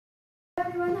Hello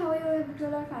everyone, how are you? I hope you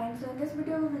all are fine. So in this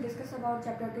video we will discuss about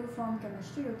chapter 2 from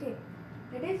chemistry, okay?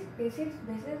 That is acids,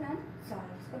 bases and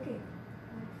salts, okay?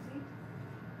 Let's see.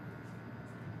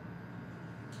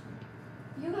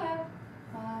 You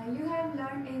have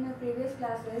learned in the previous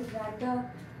classes that the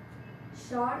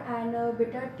sour and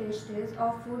bitter tastes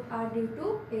of food are due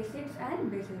to acids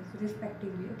and bases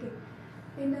respectively, okay?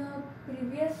 In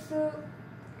previous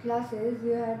classes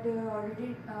we had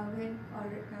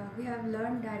we have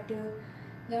learned that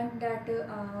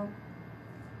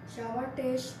sour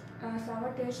taste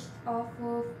of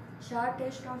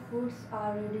foods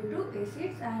are due to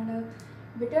acids and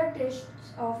bitter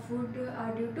tastes of food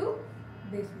are due to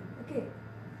bases, okay,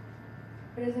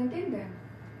 present in them.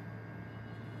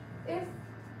 If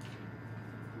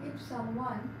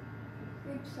someone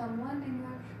if someone in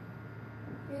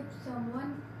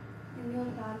your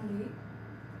family,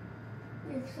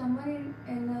 if someone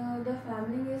in the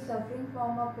family is suffering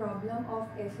from a problem of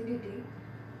acidity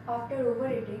after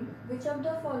overeating, which of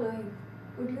the following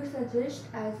would you suggest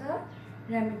as a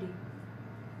remedy?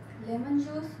 Lemon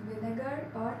juice, vinegar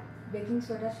or baking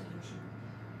soda solution?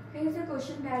 Here is a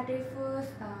question that if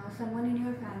someone in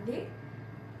your family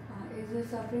is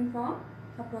suffering from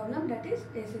a problem that is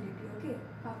acidity, okay,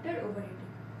 after overeating.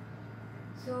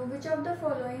 So which of the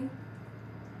following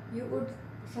you would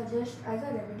suggest as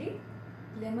a remedy?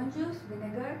 Lemon juice,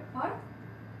 vinegar or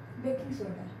baking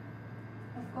soda?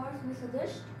 Of course we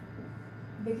suggest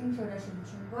baking soda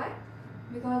solution. Why?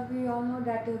 Because we all know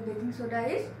that baking soda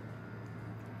is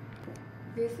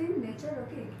base in nature,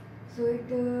 okay, so it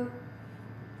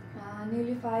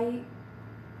nullify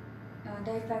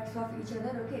the effects of each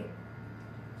other, okay,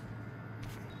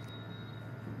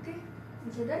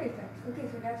 each other effects, okay,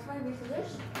 so that's why we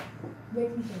suggest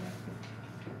baking soda.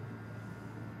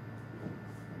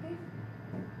 Okay,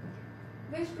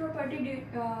 which property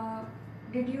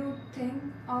did you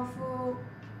think of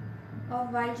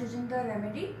while choosing the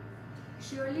remedy?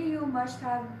 Surely you must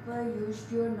have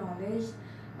used your knowledge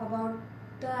about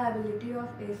the ability of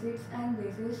acids and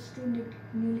bases to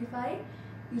nullify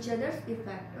each other's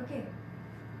effect, okay.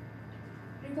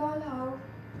 Recall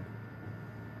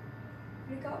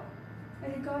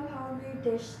how we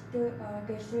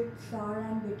tested sour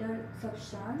and bitter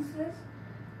substances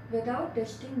without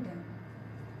testing them.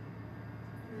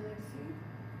 Let's see.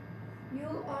 You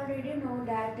already know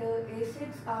that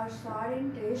acids are sour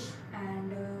in taste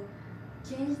and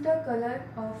change the color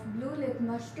of blue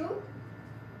litmus to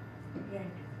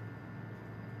red.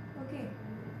 Okay.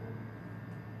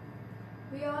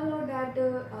 We all know that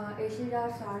acids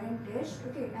are sour in taste,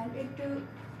 okay, and it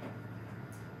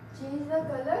change the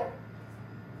color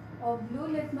of blue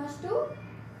litmus to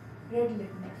red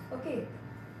litmus, okay.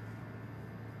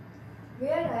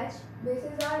 Whereas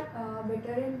bases are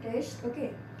bitter in taste,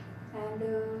 okay, and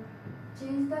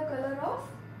change the color of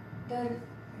the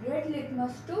red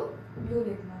litmus to blue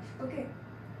litmus, okay,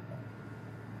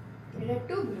 red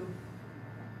to blue.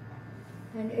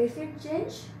 And acid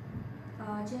change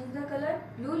the color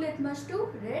blue litmus to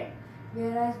red,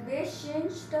 whereas base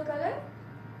change the color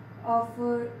of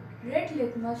red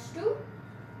litmus to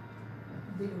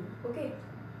blue, okay.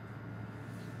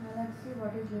 Now let's see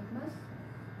what is litmus.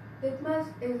 Litmus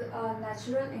is a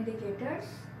natural indicator.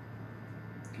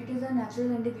 It is a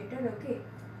natural indicator, okay.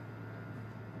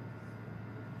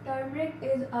 Turmeric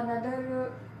is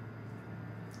another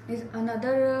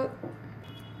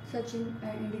such an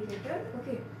indicator,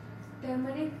 okay.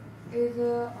 Turmeric is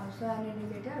also an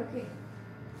indicator, okay.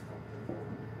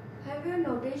 Have you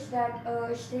noticed that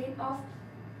a stain of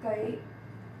curry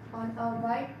on a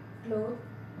white cloth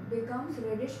becomes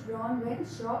reddish brown when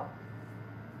soaked,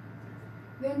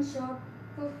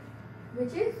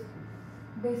 which is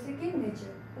basic in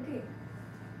nature, okay.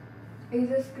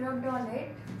 Is scrubbed on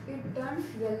it, it turns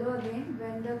yellow again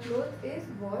when the cloth is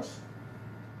washed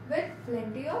with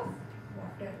plenty of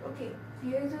water, okay.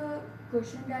 Here is a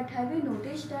question that have you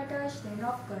noticed that a stain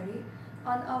of curry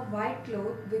on a white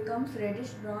cloth becomes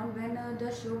reddish brown when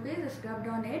the soap is scrubbed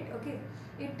on it, okay.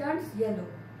 It turns yellow.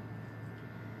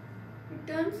 It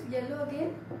turns yellow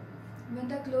again when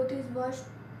the cloth is washed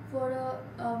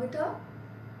with a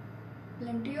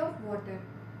plenty of water.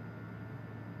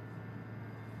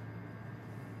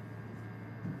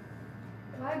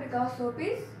 Why? Because soap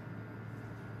is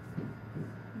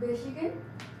basic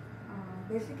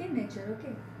in nature,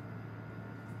 okay.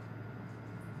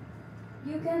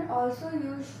 You can also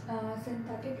use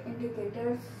synthetic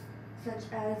indicators such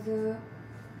as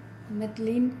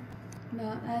methylene,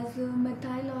 as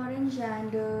methyl orange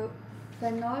and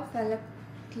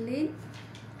phenolphthalein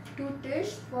to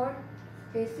test for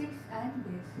acids and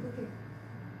base, okay.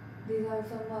 These are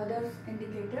some other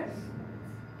indicators,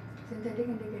 synthetic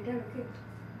indicator. Okay,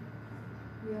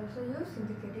 we also use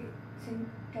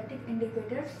synthetic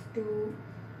indicators to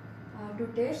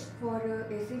test for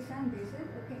acids and bases.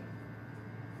 Okay,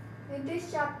 in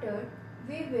this chapter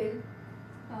we will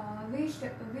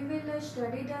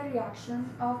study the reactions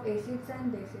of acids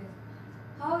and bases,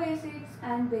 how acids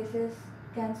and bases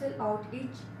cancel out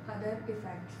each other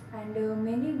effects, and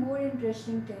many more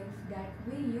interesting things that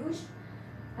we use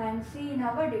and see in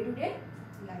our day-to-day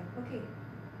life. Okay,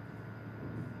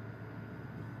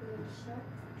 let's start.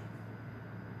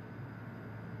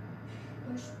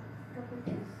 First topic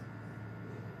is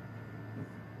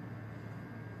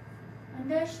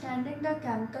understanding the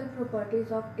chemical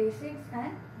properties of acids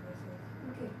and bases.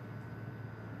 Okay,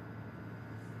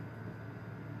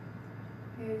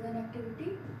 here is an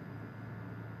activity.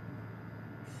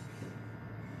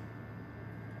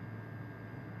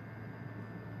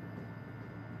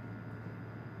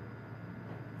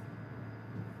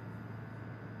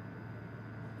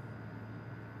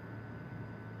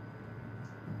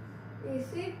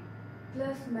 Acid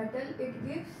plus metal, it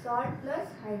gives salt plus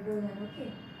hydrogen. Okay,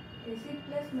 acid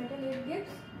plus metal, it gives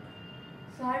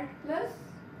salt plus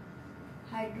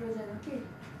hydrogen. Okay,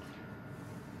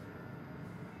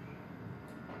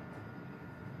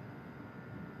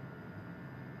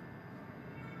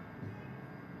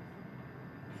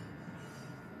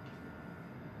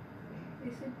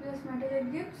 acid plus metal, it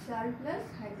gives salt plus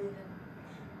hydrogen.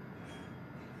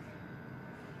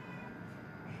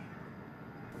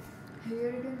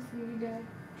 Here you can see that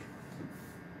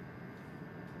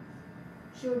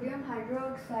sodium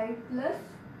hydroxide plus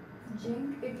zinc,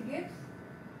 it gives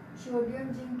sodium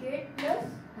zincate plus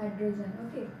hydrogen.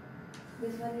 Okay,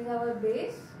 this one is our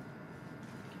base,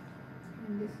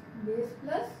 and this base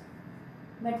plus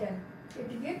metal,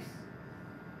 it gives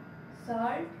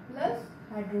salt plus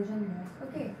hydrogen gas.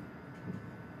 Okay,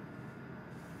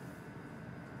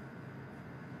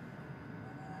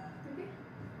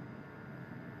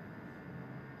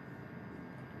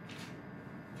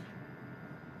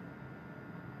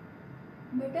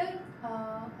 metal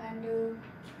and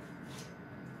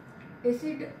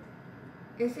acid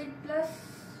plus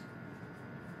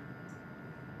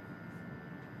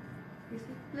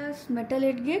metal,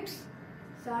 it gives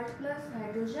salt plus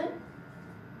hydrogen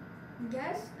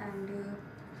gas, and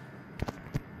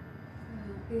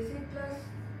acid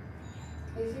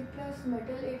plus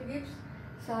metal, it gives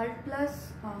salt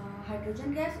plus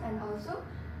hydrogen gas, and also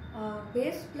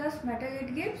base plus metal,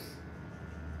 it gives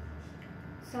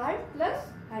salt plus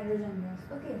hydrogen gas.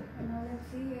 Okay, and now let's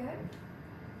see here.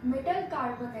 Metal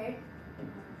carbonate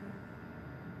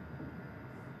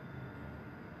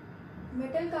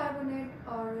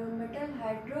or metal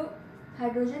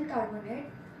hydrogen carbonate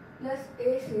plus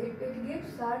acid, it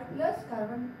gives salt plus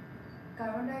carbon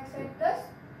dioxide plus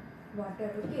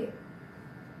water. Okay,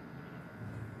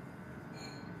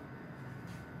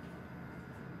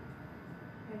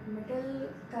 and metal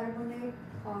carbonate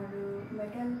or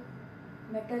metal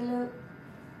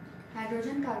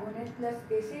hydrogen carbonate plus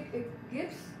acid, it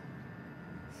gives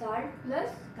salt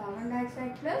plus carbon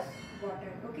dioxide plus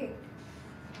water. Okay,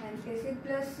 and acid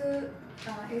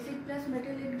plus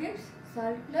metal, it gives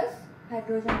salt plus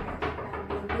hydrogen gas,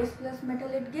 and base plus metal,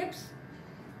 it gives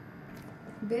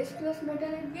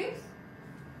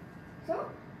so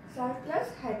salt plus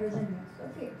hydrogen gas.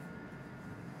 Okay,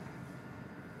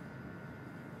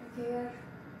 here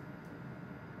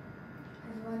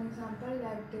is one example,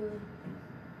 that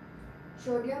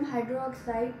sodium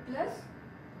hydroxide plus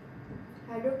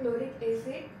hydrochloric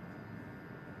acid,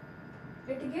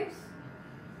 it gives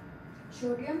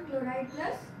sodium chloride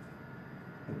plus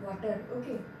water.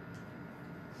 Okay,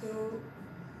 so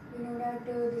we know that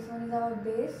this one is our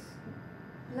base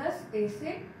plus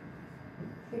acid,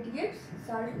 it gives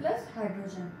salt plus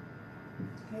hydrogen.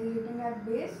 Here you looking at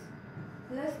base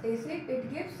plus acid,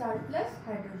 it gives salt plus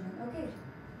hydrogen. Okay,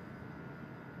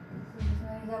 so this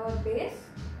one is our base.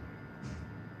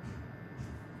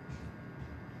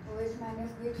 OH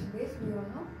minus gives base, we all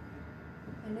know,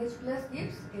 and H plus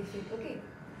gives acid. Okay,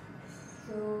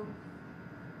 so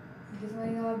this one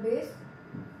is our base.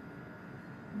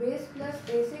 Base plus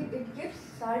acid, it gives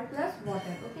salt plus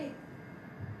water. Okay,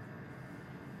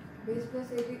 base plus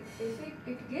acid,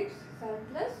 it gives salt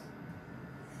plus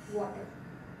water.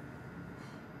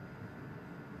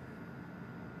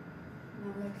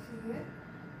 Now let's see here.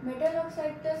 Metal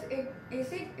oxide plus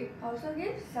acid, it also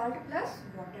gives salt plus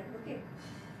water. Okay,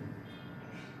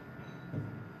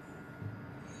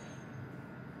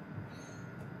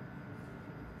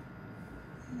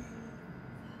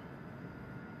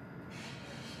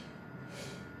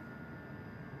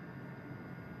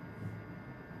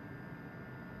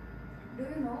 Do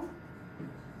you know?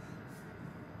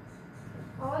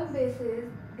 All bases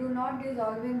do not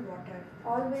dissolve in water.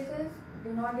 All bases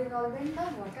do not dissolve in the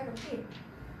water, okay?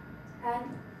 And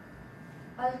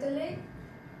alkali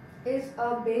is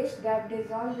a base that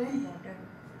dissolves in water,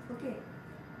 okay?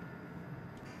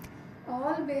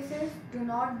 All bases do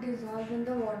not dissolve in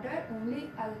the water.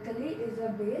 Only alkali is a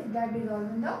base that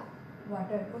dissolves in the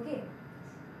water, okay?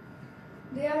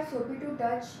 They are soapy to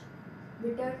touch,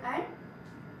 bitter and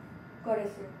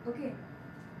corrosive, okay?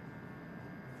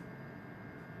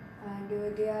 And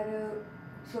they are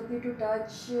soapy to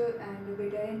touch and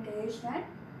bitter in taste and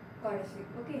corrosive,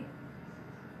 okay?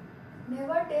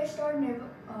 Never taste or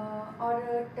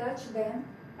touch them,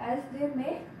 as they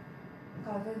may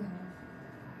cause harm.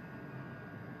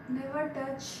 Never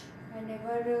touch and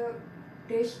never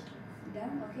taste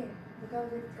them, okay?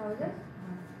 Because it causes harm.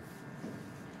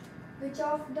 Which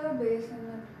of the base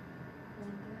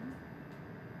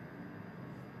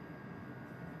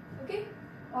okay?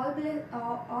 All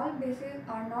bases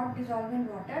are not dissolved in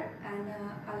water, and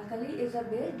alkali is a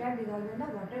base that dissolves in the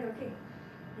water, okay?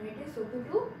 And it is soapy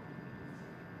to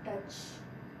touch.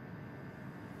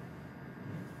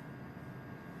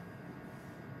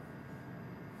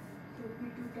 Soapy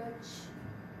to touch,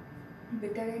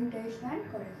 bitter in taste and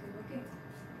corrosive, okay?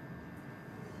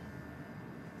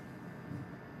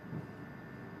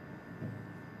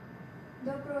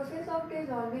 The process of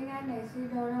dissolving an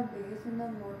acid or a base in the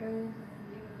water is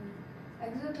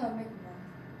exothermic one.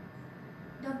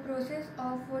 The process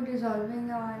of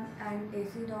dissolving an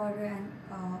acid or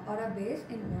a base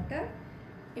in water,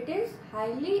 it is a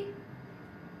highly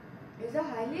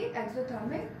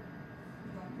exothermic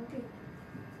one. Okay.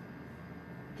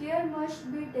 Care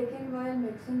must be taken while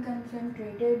mixing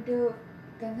concentrated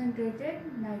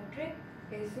nitric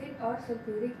acid or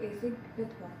sulfuric acid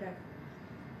with water.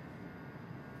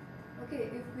 Okay,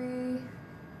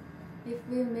 if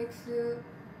we mix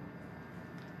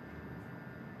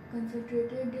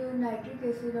concentrated nitric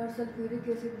acid or sulfuric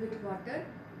acid with water,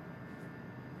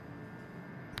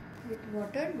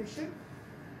 we should,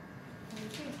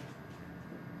 okay.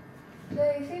 The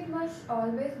acid must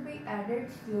always be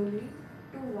added slowly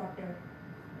to water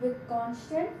with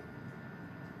constant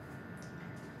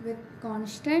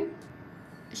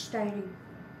stirring.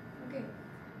 Okay,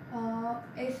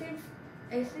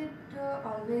 acid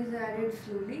always added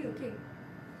slowly. Okay,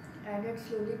 added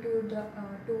slowly to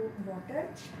water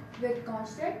with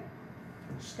constant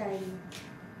stirring.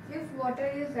 If water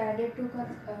is added to a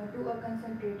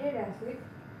concentrated acid,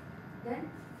 then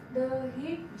the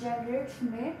heat generates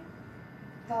may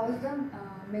cause the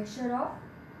mixture of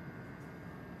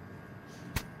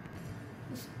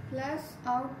splash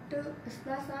out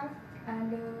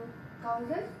and cause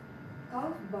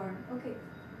burn. Okay,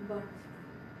 burns.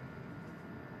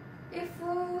 If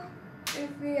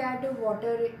we add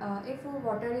water, if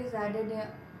water is added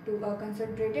to a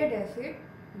concentrated acid,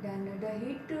 then the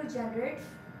heat generates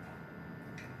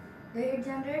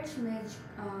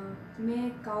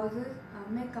may cause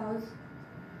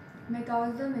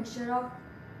the mixture of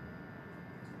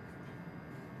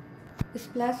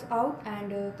splash out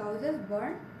and causes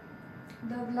burn.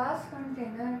 The glass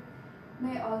container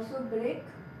may also break.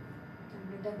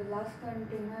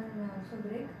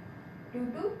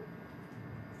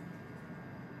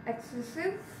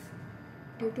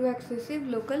 Due to excessive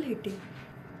local heating.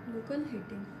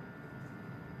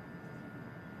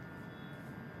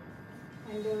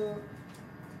 And the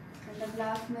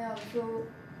glass may also,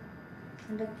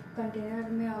 and the container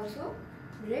may also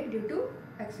break due to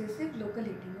excessive local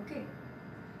heating. Okay,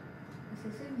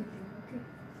 excessive heating. Okay,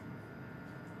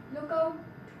 look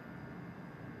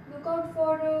out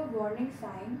for a warning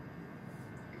sign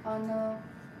on the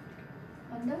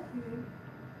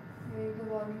where the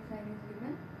warning sign is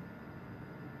given.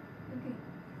 Okay,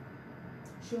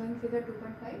 showing figure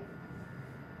 2.5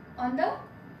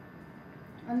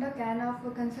 on the can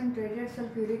of concentrated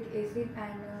sulfuric acid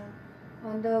and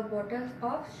on the bottles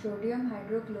of sodium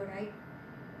hydrochloride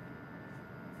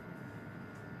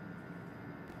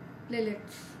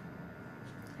platelets,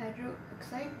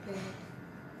 hydroxide platelets.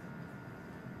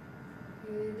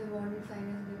 Here the warning sign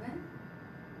is given.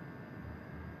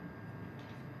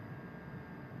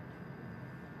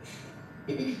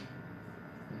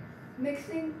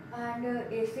 Mixing and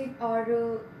acid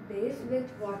or base with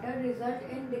water result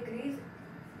in decrease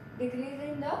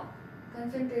in the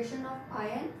concentration of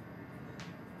ions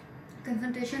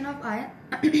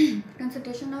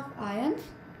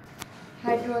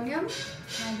hydronium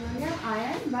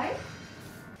ion by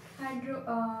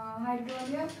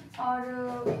hydronium or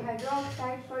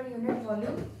hydroxide per unit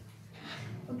volume.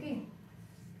 Okay,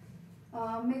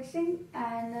 Mixing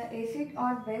an acid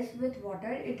or base with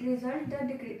water, it results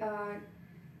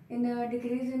in a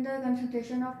decrease in the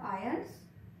concentration of ions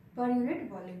per unit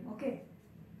volume. Okay.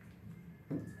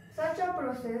 Such a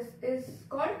process is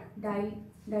called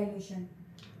dilution.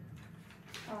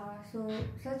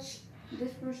 Such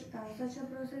a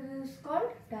process is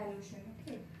called dilution.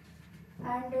 Okay.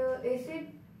 And the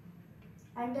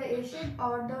acid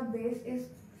or the base is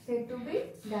said to be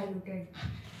diluted.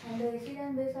 And the acid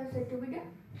and base are said to be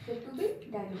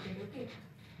diluted. Okay.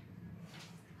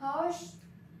 How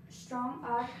strong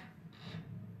are,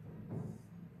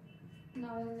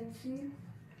 now let's see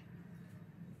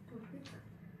topic.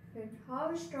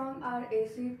 How strong are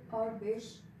acid or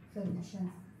base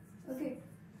solutions? Okay.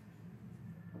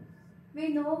 We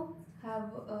know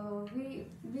how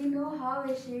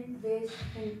acid base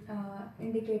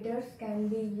indicators can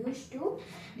be used to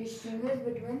distinguish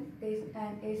between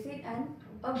an acid and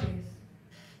a base.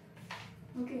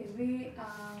 Okay, we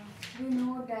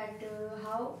know that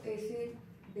how acid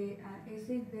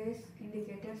base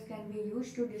indicators can be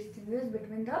used to distinguish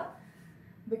between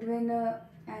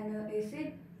an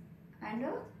acid and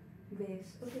a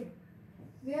base. Okay.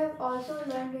 We have also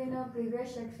learned in a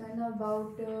previous section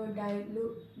about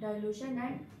dilution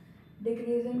and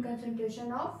decrease in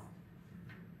concentration of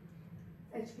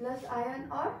H plus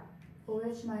ion or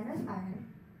OH minus ion.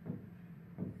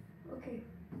 Okay,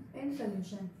 in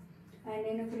solution. And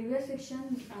in a previous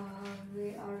section,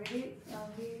 we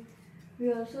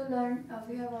have also learned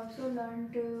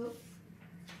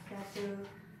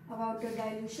about the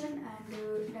dilution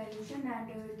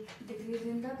and decrease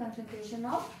in the concentration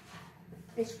of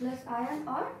H plus ion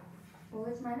or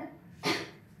OH minus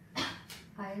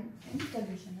ion in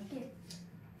solution. Okay.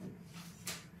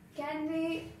 Can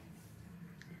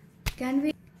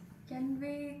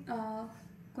we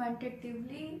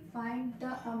quantitatively find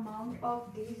the amount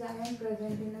of these ions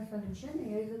present in a solution?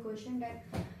 Here is a question that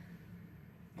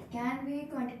can we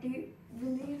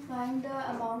quantitatively find the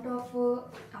amount of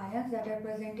ions that are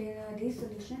present in this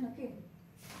solution? Okay.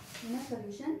 In a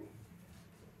solution,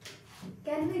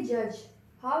 can we judge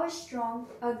how strong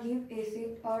a given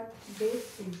acid or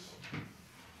base is?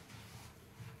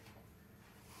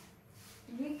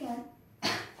 We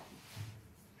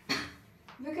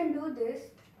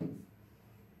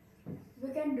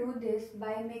can do this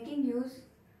by making use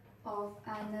of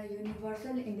an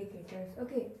universal indicators.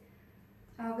 Okay.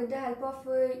 With the help of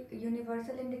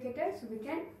universal indicators, we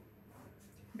can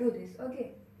do this.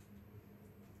 Okay.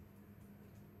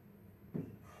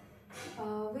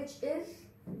 Which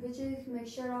is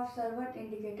mixture of several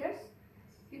indicators.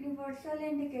 Universal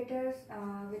indicators,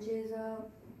 which is a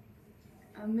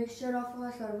mixture of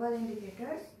several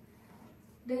indicators.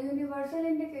 The universal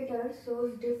indicator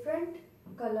shows different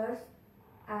colors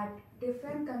at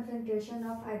different concentration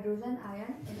of hydrogen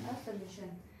ion in a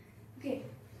solution. Okay.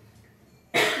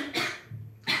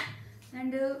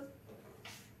 And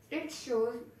it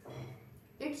shows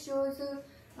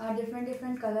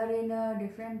different color in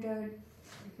different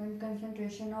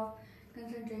concentrations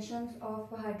of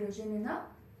hydrogen in a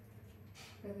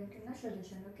present in a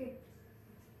solution. Okay.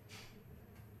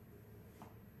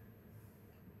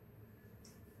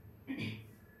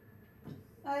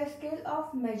 A scale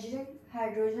of measuring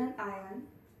hydrogen ion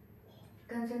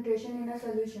concentration in a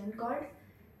solution called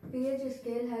pH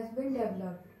scale has been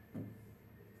developed.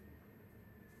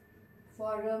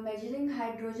 For measuring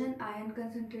hydrogen ion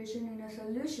concentration in a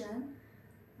solution,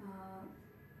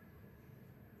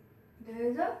 there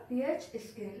is a pH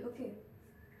scale. Okay.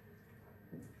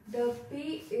 The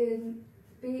P in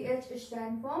pH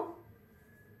stand for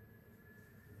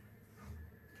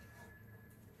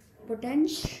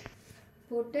potential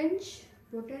in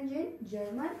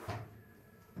German,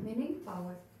 meaning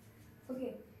power.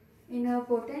 Okay. In a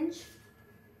potential,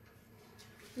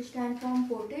 it stands for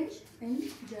potential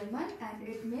in German and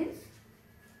it means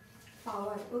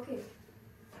power. Okay.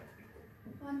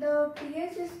 On the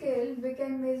pH scale, we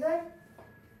can measure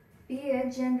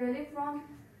pH generally from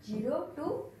 0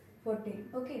 to 14.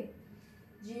 Okay.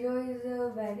 0 is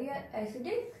very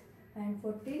acidic and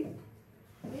 14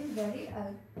 is very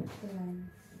alkaline.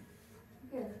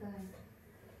 Okay, alkaline.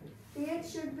 pH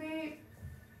should be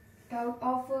thought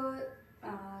of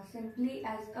simply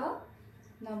as a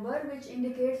number which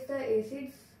indicates the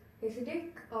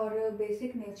acidic or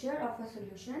basic nature of a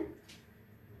solution.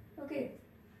 Okay.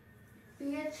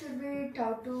 pH should be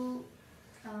thought to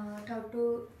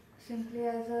simply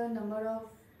as a number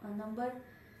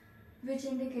which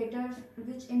indicates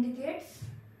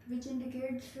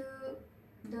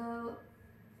the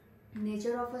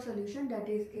nature of a solution, that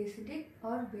is acidic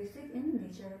or basic in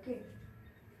nature. Okay.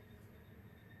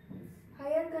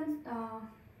 higher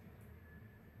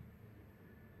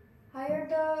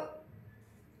the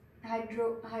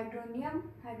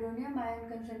hydronium ion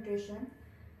concentration,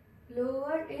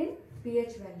 lower in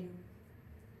pH value.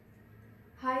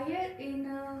 Higher in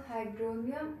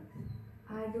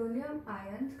hydronium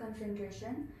ions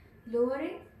concentration, lower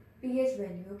in pH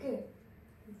value. Okay,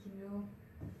 0,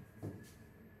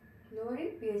 lower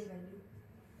in pH value.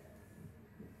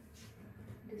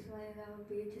 This one is our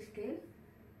pH scale.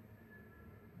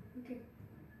 Okay.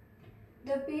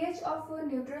 The pH of a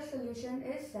neutral solution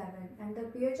is 7 and the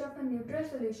pH of a neutral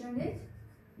solution is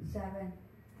 7.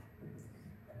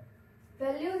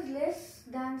 Values less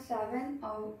than 7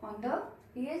 on the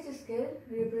pH scale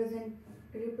represent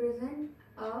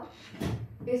a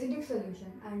acidic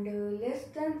solution, and less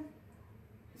than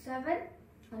 7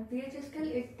 on pH scale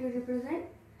it represent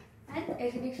an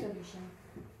acidic solution.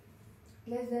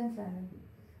 Less than 7.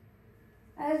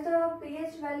 As the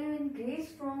pH value increase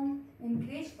from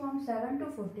 7 to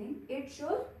 14, it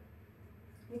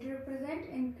represent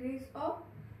increase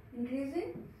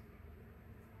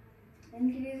in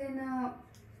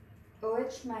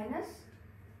OH minus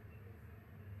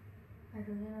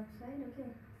hydrogen oxide. Okay,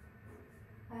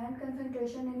 ion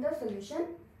concentration in the solution,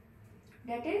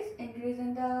 that is increase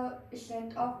in the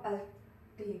strength of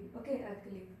alkali. Okay,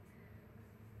 alkali.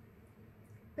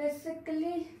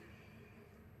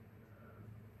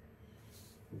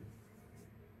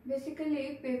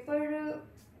 Basically paper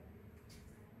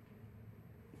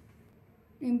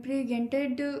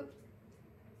impregnated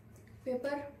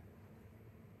paper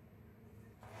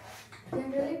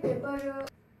generally paper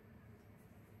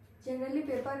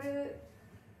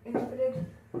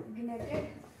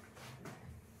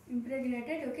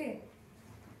impregnated, okay,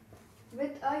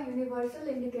 with a universal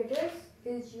indicators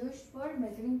is used for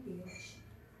measuring pH.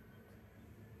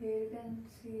 Here you can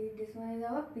see this one is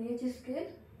our pH scale.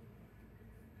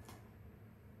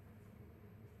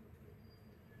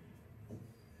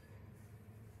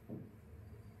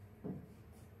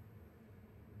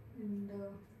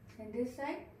 And this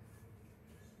side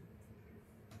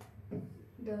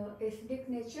the acidic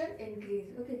nature increase.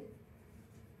 Okay,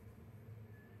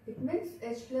 it means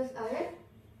H plus ion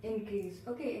increase.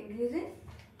 Okay, increase in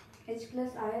H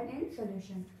plus ion in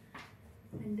solution.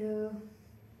 And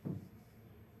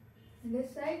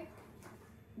this side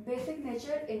basic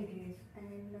nature increase,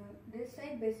 and this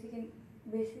side basic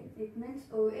it means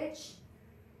OH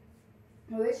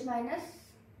minus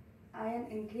ion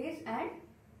increase and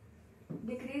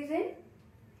decrease in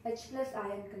H plus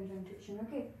ion concentration.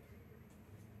 Okay,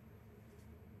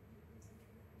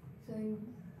 so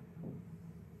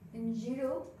in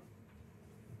 0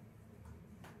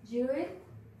 is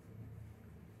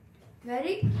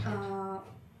very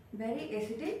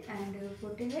acidic and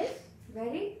 14 is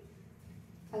very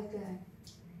alkaline.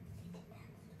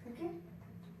 Okay,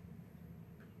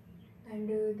 and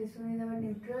this one is our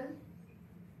neutral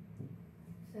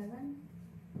 7.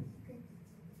 Okay,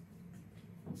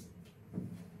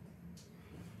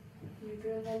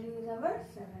 neutral value is our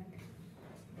 7.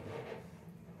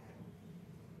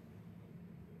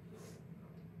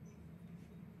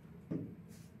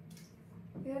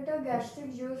 Here the gastric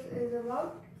juice is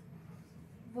about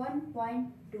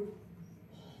 1.2.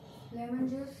 Lemon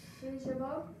juice is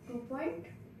about 2.2.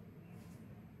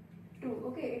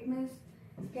 Okay, it means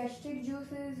gastric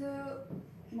juice is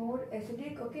more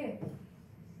acidic. Okay,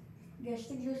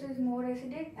 gastric juice is more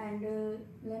acidic, and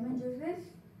lemon juice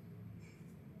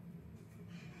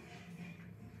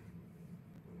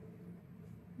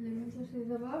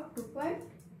is about 2.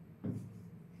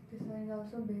 This one is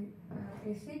also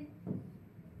acid.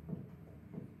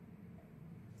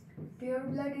 Pure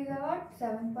blood is about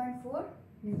 7.4,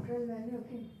 neutral value.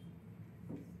 Okay,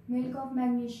 milk of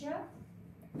magnesia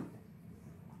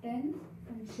 10,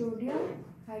 and sodium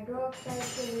hydroxide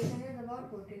solution is about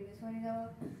 14. This one is our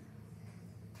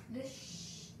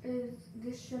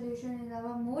this solution is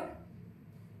our more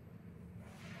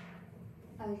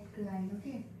alkaline.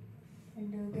 Okay,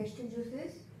 and gastric juice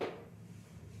is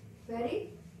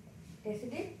very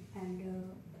acidic, and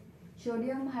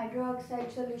sodium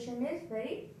hydroxide solution is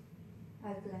very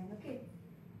alkaline. Okay,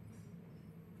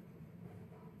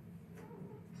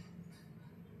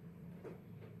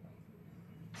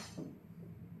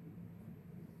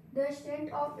 the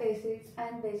strength of acids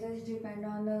and bases depend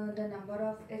on the number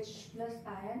of H plus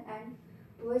ion and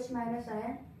OH minus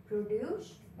ion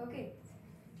produced. Okay,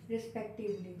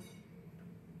 respectively.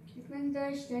 It means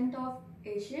the strength of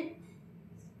acid,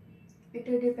 it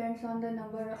depends on the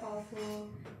number of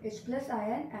H plus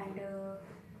ion, and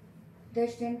the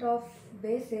strength of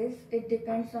bases, it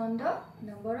depends on the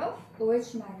number of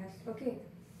OH minus. Okay,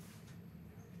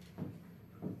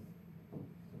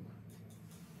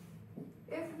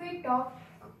 talk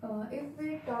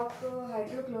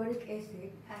hydrochloric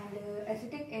acid and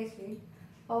acetic acid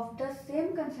of the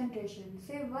same concentration,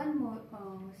 say one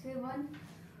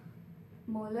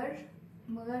molar,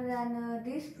 then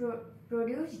these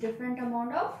produce different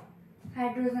amount of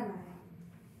hydrogen ion.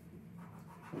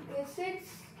 Acids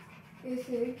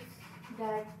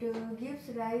that gives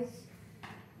rise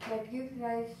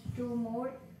to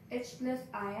more H plus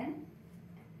ion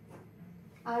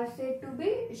are said to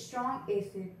be strong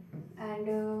acid, and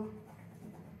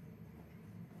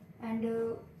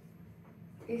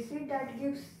acid that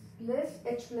gives less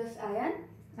H plus ion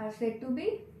are said to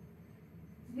be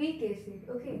weak acid.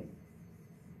 Okay,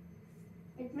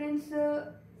 it means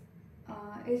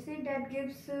acid that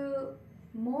gives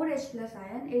more H plus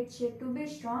ion, it's said to be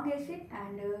strong acid,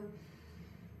 and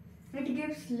it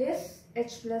gives less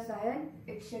H plus ion,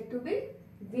 it's said to be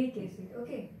weak acid.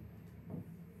 Okay.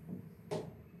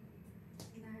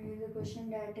 Now here is a question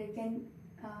that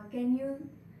can you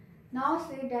now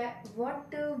say that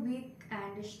what weak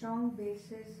and strong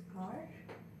bases are?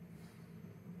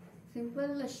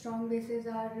 Simple. Strong bases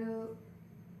are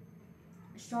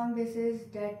bases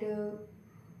that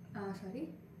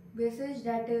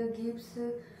gives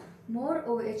more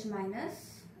OH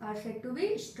minus are said to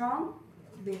be strong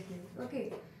bases.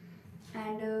 Okay,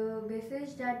 and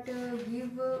bases that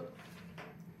give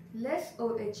less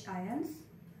OH ions,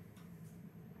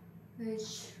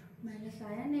 which minus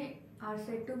ion, are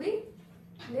said to be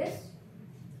less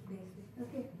bases.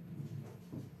 Okay.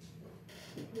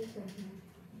 This segment.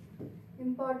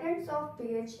 Importance of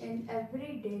pH in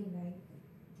everyday life.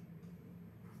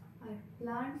 Are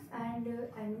plants and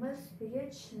animals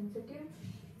pH sensitive?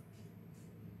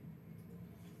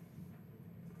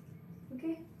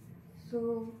 Okay, so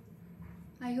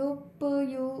I hope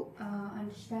you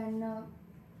understand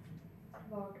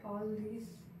about all these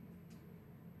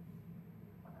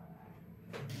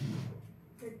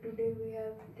that today we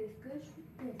have discussed.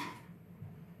 Okay.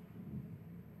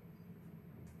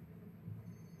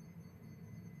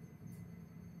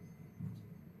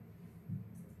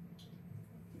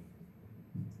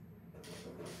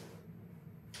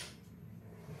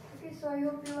 So I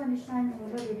hope you understand all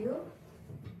the video.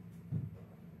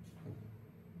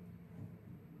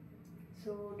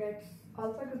 So that's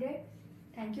all for today.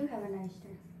 Thank you. Have a nice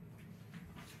day.